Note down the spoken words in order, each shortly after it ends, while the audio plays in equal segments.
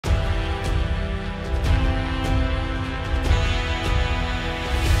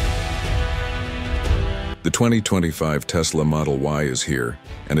The 2025 Tesla Model Y is here,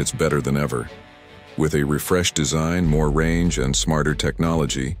 and it's better than ever. With a refreshed design, more range, and smarter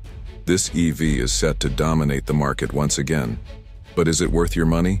technology, this EV is set to dominate the market once again. But is it worth your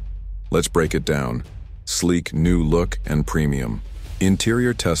money? Let's break it down. Sleek, new look, and premium.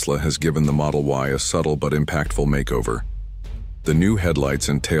 Interior. Tesla has given the Model Y a subtle but impactful makeover. The new headlights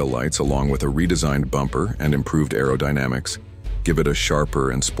and taillights, along with a redesigned bumper and improved aerodynamics, give it a sharper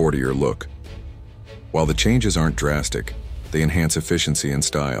and sportier look. While the changes aren't drastic, they enhance efficiency and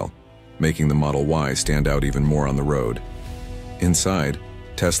style, making the Model Y stand out even more on the road. Inside,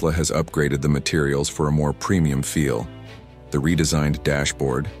 Tesla has upgraded the materials for a more premium feel. The redesigned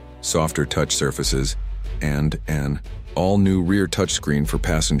dashboard, softer touch surfaces, and an all-new rear touchscreen for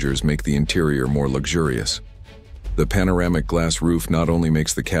passengers make the interior more luxurious. The panoramic glass roof not only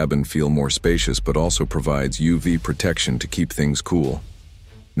makes the cabin feel more spacious but also provides UV protection to keep things cool.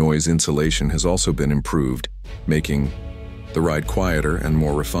 Noise insulation has also been improved, making the ride quieter and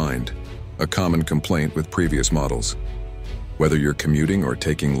more refined, a common complaint with previous models. Whether you're commuting or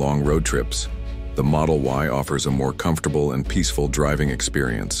taking long road trips, the Model Y offers a more comfortable and peaceful driving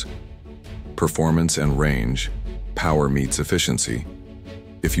experience. Performance and range. Power meets efficiency.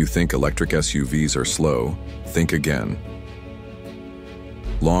 If you think electric SUVs are slow, think again.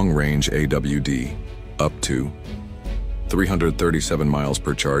 Long-range AWD, up to 337 miles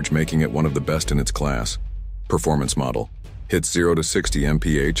per charge, making it one of the best in its class. Performance model. Hits 0 to 60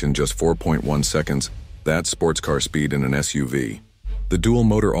 mph in just 4.1 seconds. That's sports car speed in an SUV. The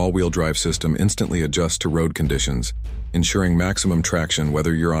dual-motor all-wheel drive system instantly adjusts to road conditions, ensuring maximum traction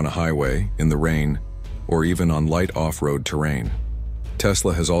whether you're on a highway, in the rain, or even on light off-road terrain.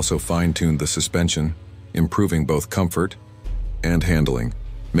 Tesla has also fine-tuned the suspension, improving both comfort and handling,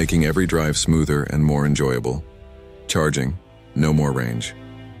 making every drive smoother and more enjoyable. Charging, no more range.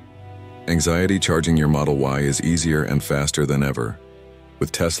 Anxiety. Charging your Model Y is easier and faster than ever.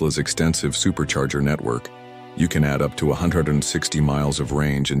 With Tesla's extensive supercharger network, you can add up to 160 miles of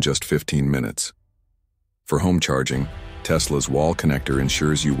range in just 15 minutes. For home charging, Tesla's wall connector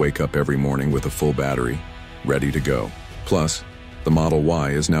ensures you wake up every morning with a full battery, ready to go. Plus, the Model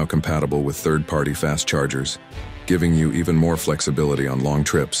Y is now compatible with third-party fast chargers, giving you even more flexibility on long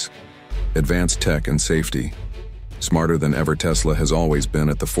trips. Advanced tech and safety. Smarter than ever, Tesla has always been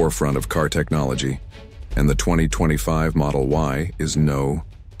at the forefront of car technology, and the 2025 Model Y is no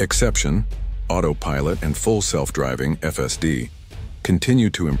exception. Autopilot and full self-driving (FSD)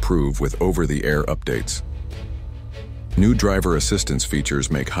 continue to improve with over-the-air updates. New driver assistance features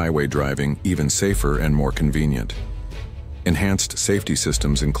make highway driving even safer and more convenient. Enhanced safety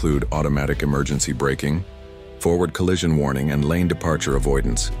systems include automatic emergency braking, forward collision warning, and lane departure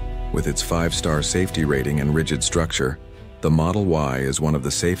avoidance. With its 5-star safety rating and rigid structure, the Model Y is one of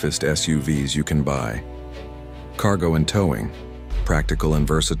the safest SUVs you can buy. Cargo and towing. Practical and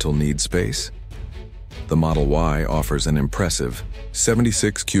versatile. Need space? The Model Y offers an impressive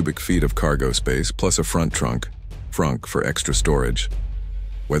 76 cubic feet of cargo space plus a front trunk for extra storage.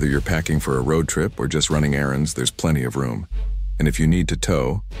 Whether you're packing for a road trip or just running errands, there's plenty of room. And if you need to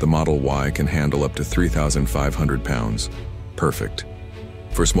tow, the Model Y can handle up to 3,500 pounds. Perfect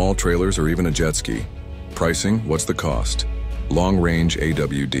for small trailers or even a jet ski. Pricing. What's the cost? Long-range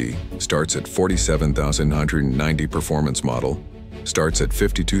AWD starts at $47,990. Performance model starts at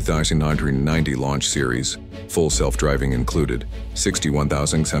 $52,990. Launch series, full self-driving included,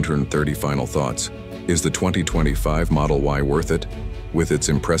 $61,630. Final thoughts. Is the 2025 Model Y worth it? With its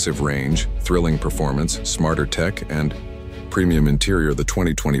impressive range, thrilling performance, smarter tech, and premium interior, the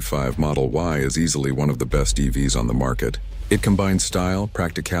 2025 Model Y is easily one of the best EVs on the market. It combines style,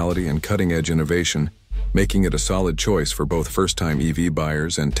 practicality, and cutting-edge innovation, making it a solid choice for both first-time EV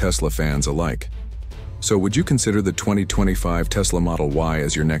buyers and Tesla fans alike. So would you consider the 2025 Tesla Model Y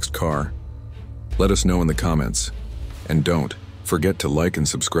as your next car? Let us know in the comments. And don't forget to like and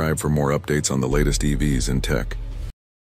subscribe for more updates on the latest EVs and tech.